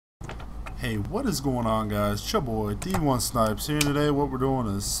Hey, what is going on, guys? It's your boy D1 Snipes here. Today what we're doing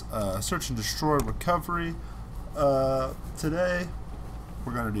is search and destroy recovery. Today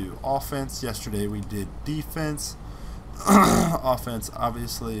we're going to do offense. Yesterday we did defense. Offense,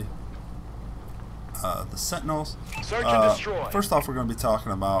 obviously, the Sentinels. Search and destroy. First off, we're going to be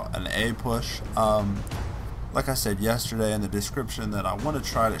talking about an A push. Like I said yesterday in the description, that I want to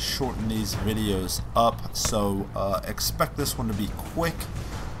try to shorten these videos up, so expect this one to be quick.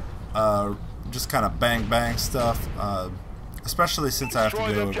 Just kind of bang bang stuff, especially since I have to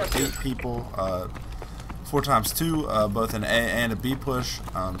go over 8 people, 4 times 2, both an A and a B push.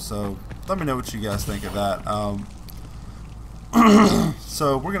 So let me know what you guys think of that.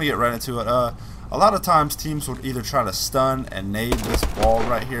 So we're gonna get right into it. A lot of times teams would either try to stun and nade this wall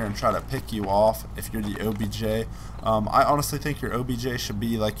right here and try to pick you off if you're the OBJ. I honestly think your OBJ should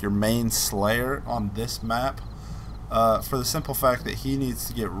be like your main slayer on this map. For the simple fact that he needs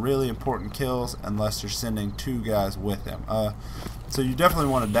to get really important kills unless you're sending 2 guys with him. So you definitely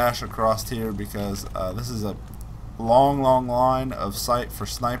want to dash across here, because this is a long line of sight for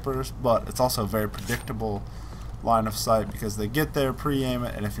snipers, but it's also a very predictable line of sight because they get there, pre-aim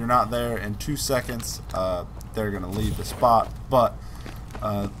it, and if you're not there in 2 seconds, they're going to leave the spot. But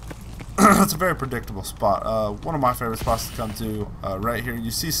it's a very predictable spot. One of my favorite spots to come to right here.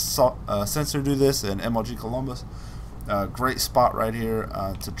 You see Sensor do this in MLG Columbus. Great spot right here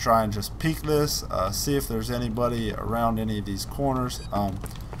to try and just peek this, see if there's anybody around any of these corners.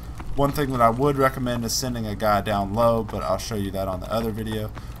 One thing that I would recommend is sending a guy down low, but I'll show you that on the other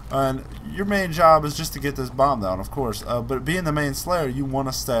video. And your main job is just to get this bomb down, of course, but being the main slayer, you want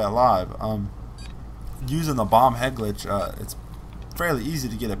to stay alive. Using the bomb head glitch, it's fairly easy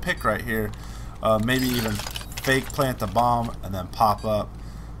to get a pick right here, maybe even fake plant the bomb and then pop up.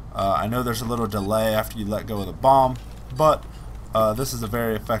 I know there's a little delay after you let go of the bomb, but this is a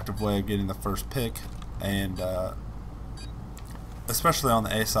very effective way of getting the first pick, and especially on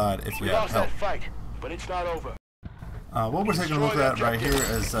the A side if you have help. Fight, but it's not over. What we're taking a look at right here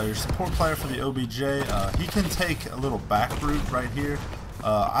is your support player for the OBJ. He can take a little back route right here.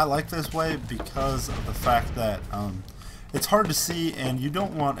 I like this way because of the fact that it's hard to see, and you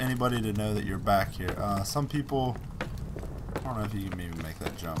don't want anybody to know that you're back here. Some people, I don't know if you can maybe make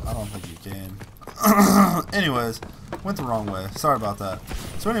that jump. I don't think you can. Anyways, went the wrong way. Sorry about that.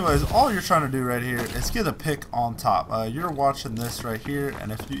 So anyways, all you're trying to do right here is get a pick on top. You're watching this right here,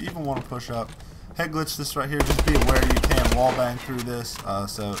 and if you even want to push up, head glitch this right here, just be aware you can wall bang through this.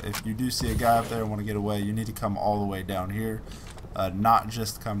 So if you do see a guy up there and want to get away, you need to come all the way down here, not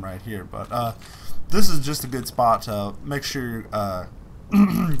just come right here. But this is just a good spot to make sure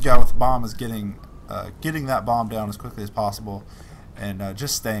your guy with the bomb is getting that bomb down as quickly as possible, and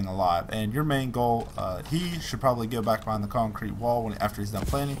just staying alive. And your main goal, he should probably go back behind the concrete wall after he's done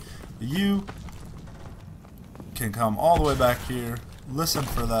planting. You can come all the way back here, listen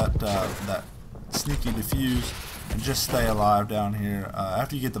for that sneaky defuse, and just stay alive down here.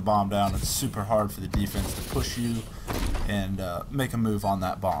 After you get the bomb down, it's super hard for the defense to push you and make a move on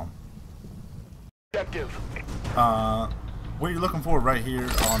that bomb. Objective. What you're looking for right here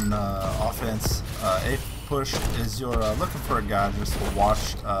on offense, A push, is you're looking for a guy just to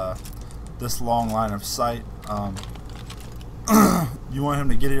watch this long line of sight. You want him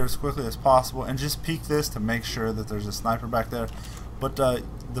to get here as quickly as possible and just peek this to make sure that there's a sniper back there. But the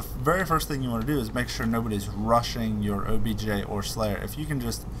very first thing you want to do is make sure nobody's rushing your OBJ or Slayer. If you can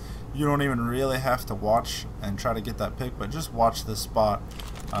just, you don't even really have to watch and try to get that pick, but just watch this spot.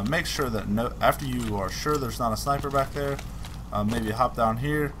 Make sure that after you are sure there's not a sniper back there, maybe hop down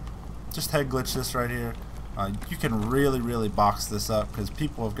here, just head glitch this right here. You can really box this up, because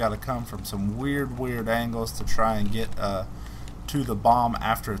people have got to come from some weird angles to try and get to the bomb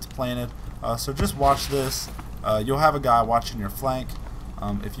after it's planted. So just watch this. You'll have a guy watching your flank.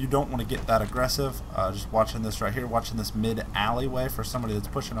 If you don't want to get that aggressive, just watching this right here, watching this mid alleyway for somebody that's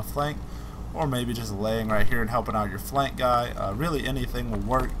pushing a flank, or maybe just laying right here and helping out your flank guy. Really anything will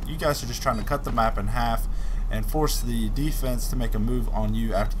work. You guys are just trying to cut the map in half and force the defense to make a move on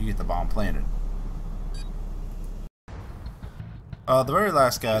you after you get the bomb planted. The very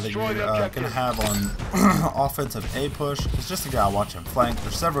last guy that you're going to have on offensive A push is just a guy watching flank.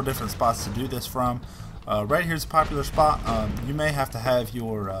 There's several different spots to do this from. Right here's a popular spot. You may have to have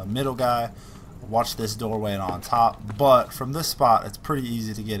your middle guy watch this doorway and on top, but from this spot it's pretty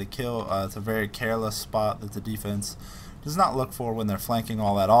easy to get a kill. It's a very careless spot that the defense does not look for when they're flanking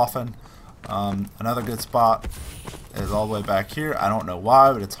all that often. Another good spot is all the way back here. I don't know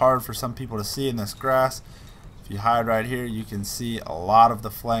why, but it's hard for some people to see in this grass. If you hide right here, you can see a lot of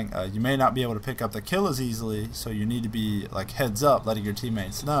the flank. You may not be able to pick up the kill as easily, so you need to be like heads up, letting your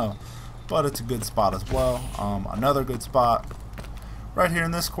teammates know. but it's a good spot as well. Another good spot right here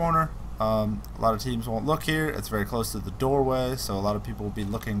in this corner. A lot of teams won't look here. It's very close to the doorway, so a lot of people will be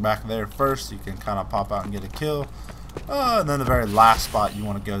looking back there first, so you can kind of pop out and get a kill. And then the very last spot you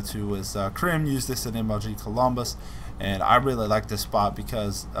want to go to is Krim used this in MLG Columbus, and I really like this spot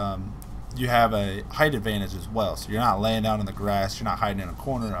because you have a height advantage as well, so you're not laying down in the grass, you're not hiding in a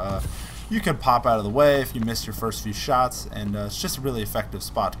corner. You can pop out of the way if you miss your first few shots, and it's just a really effective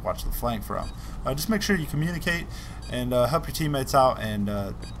spot to watch the flank from. Just make sure you communicate and help your teammates out, and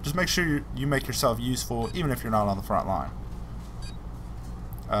just make sure you make yourself useful even if you're not on the front line.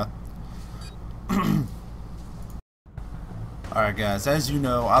 Alright guys, as you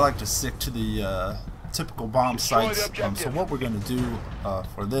know, I like to stick to the typical bomb sites, so what we're going to do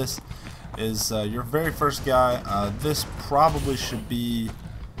for this is your very first guy, this probably should be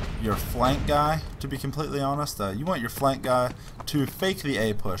your flank guy, to be completely honest. You want your flank guy to fake the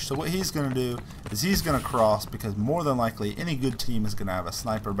A push. So what he's going to do is he's going to cross, because more than likely any good team is going to have a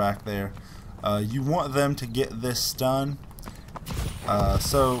sniper back there. You want them to get this stun,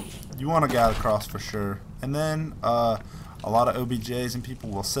 so you want a guy to cross for sure. And then a lot of OBJs and people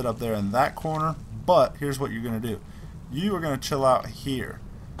will sit up there in that corner, but here's what you're going to do. You are going to chill out here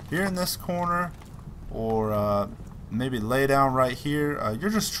in this corner, or maybe lay down right here. You're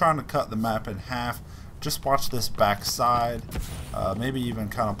just trying to cut the map in half. Just watch this back side, maybe even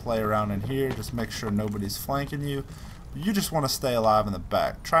kind of play around in here. Just make sure nobody's flanking you. You just want to stay alive in the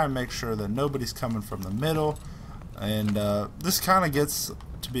back. Try and make sure that nobody's coming from the middle, and this kind of gets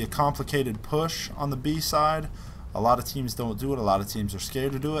to be a complicated push on the B side. A lot of teams don't do it, a lot of teams are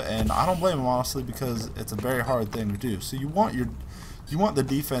scared to do it, and I don't blame them honestly, because it's a very hard thing to do. So you want the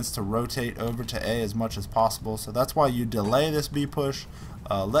defense to rotate over to A as much as possible, so that's why you delay this B push,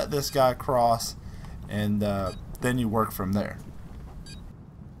 let this guy cross, and then you work from there.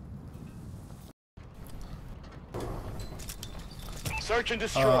 Search and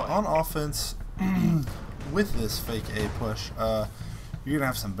destroy. On offense, with this fake A push, you're going to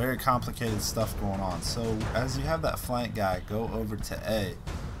have some very complicated stuff going on. So as you have that flank guy go over to A,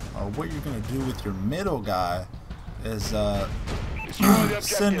 what you're going to do with your middle guy is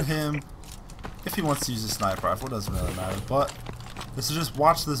send him, if he wants to use a sniper rifle, it doesn't really matter, but this is just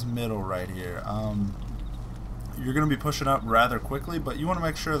watch this middle right here. You're going to be pushing up rather quickly, but you want to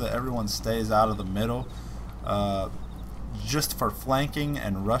make sure that everyone stays out of the middle, just for flanking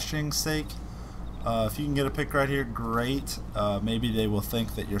and rushing sake. If you can get a pick right here, great. Maybe they will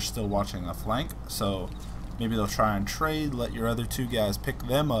think that you're still watching a flank, so maybe they'll try and trade, let your other two guys pick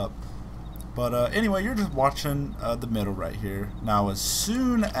them up. But anyway, you're just watching the middle right here. Now as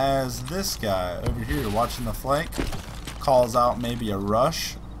soon as this guy over here watching the flank calls out maybe a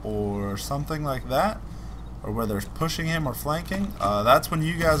rush or something like that, or where they're pushing him or flanking, that's when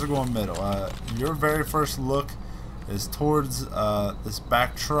you guys are going middle. Your very first look is towards this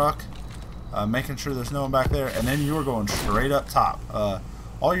back truck, making sure there's no one back there, and then you're going straight up top.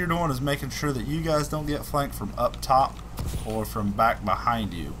 All you're doing is making sure that you guys don't get flanked from up top or from back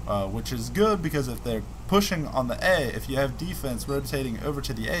behind you, which is good, because if they're pushing on the A, if you have defense rotating over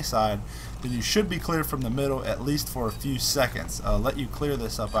to the A side, then you should be clear from the middle at least for a few seconds. Let you clear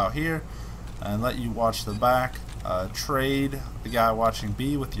this up out here and let you watch the back, trade the guy watching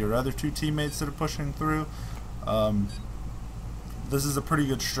B with your other two teammates that are pushing through. This is a pretty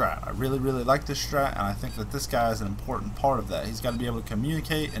good strat. I really like this strat, and I think that this guy is an important part of that. He's got to be able to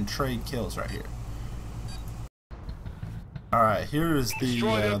communicate and trade kills right here. Alright, here is the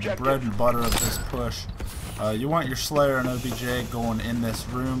bread and butter of this push. You want your Slayer and OBJ going in this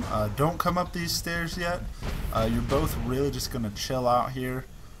room. Don't come up these stairs yet. You're both really just going to chill out here.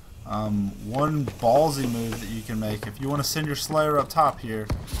 One ballsy move that you can make, if you want to send your Slayer up top here,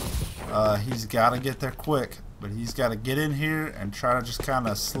 he's got to get there quick. But he's got to get in here and try to just kind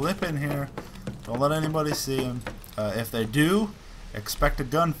of slip in here. Don't let anybody see him. If they do, expect a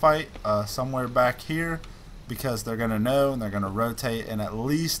gunfight somewhere back here, because they're going to know and they're going to rotate, and at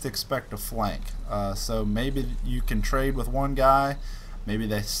least expect a flank. So maybe you can trade with one guy. Maybe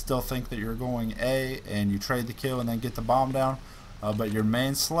they still think that you're going A and you trade the kill and then get the bomb down. But your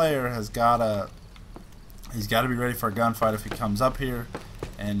main Slayer has got to... He's got to be ready for a gunfight if he comes up here,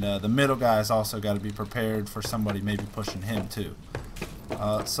 and the middle guy has also got to be prepared for somebody maybe pushing him too.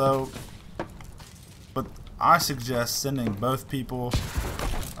 But I suggest sending both people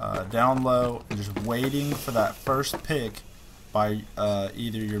down low and just waiting for that first pick by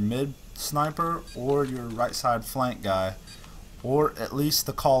either your mid sniper or your right side flank guy, or at least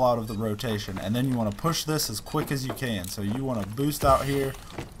the call out of the rotation, and then you want to push this as quick as you can. So you want to boost out here,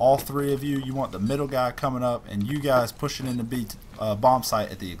 all three of you. You want the middle guy coming up and you guys pushing into B bomb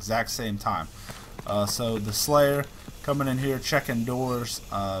site at the exact same time. So the Slayer coming in here, checking doors,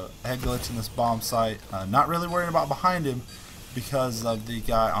 head glitching this bomb site, not really worrying about behind him because of the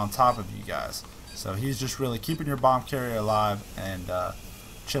guy on top of you guys. So he's just really keeping your bomb carrier alive and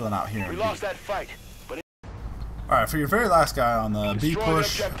chilling out here. We lost that fight. Alright, for your very last guy on the B Destroy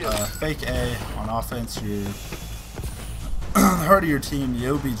push, the objective. fake A on offense, your the heart of your team, the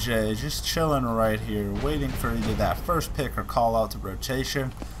OBJ, just chilling right here, waiting for either that first pick or call out to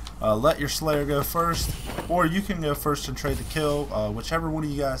rotation. Let your Slayer go first, or you can go first and trade the kill, whichever one of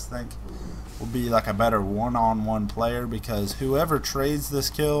you guys think will be like a better one-on-one player, because whoever trades this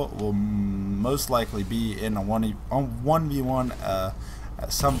kill will most likely be in a 1v1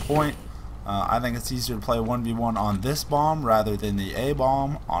 at some point. I think it's easier to play 1v1 on this bomb rather than the A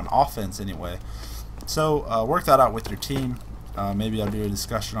bomb on offense anyway. So work that out with your team. Maybe I'll do a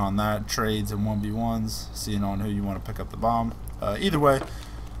discussion on that, trades and 1v1s, seeing on who you want to pick up the bomb. Either way,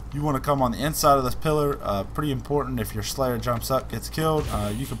 you want to come on the inside of this pillar. Pretty important. If your Slayer jumps up, gets killed,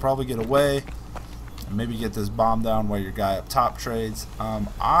 you can probably get away and maybe get this bomb down while your guy up top trades.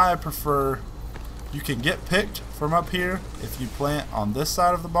 I prefer you can get picked from up here if you plant on this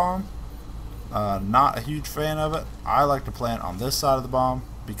side of the bomb. Not a huge fan of it. I like to plant on this side of the bomb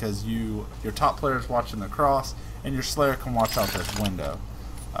because your top player is watching the cross and your Slayer can watch out this window.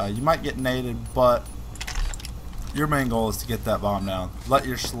 You might get naded, but your main goal is to get that bomb down. Let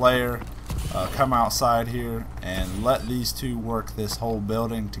your Slayer come outside here and let these two work this whole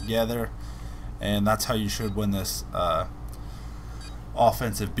building together, and that's how you should win this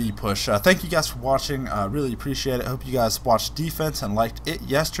offensive B push. Thank you guys for watching. Really appreciate it. Hope you guys watched defense and liked it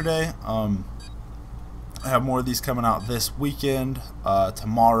yesterday. I have more of these coming out this weekend.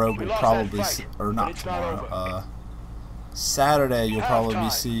 Tomorrow we'll probably or not tomorrow. Saturday you'll probably be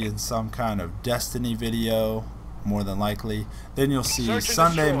seeing some kind of Destiny video, more than likely. Then you'll see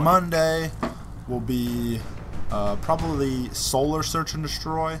Sunday, Monday will be probably Solar Search and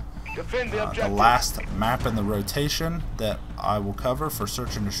Destroy. The last map in the rotation that I will cover for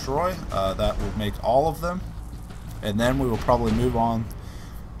Search and Destroy. That will make all of them, and then we will probably move on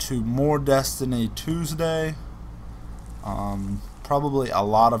to more Destiny Tuesday. Probably a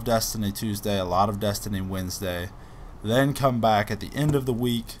lot of Destiny Tuesday, a lot of Destiny Wednesday. Then come back at the end of the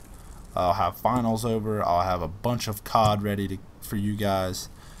week. I'll have finals over. I'll have a bunch of COD ready for you guys,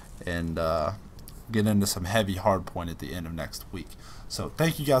 and get into some heavy hardpoint at the end of next week. So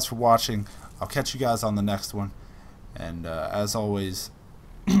thank you guys for watching. I'll catch you guys on the next one, and as always,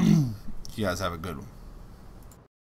 you guys have a good one.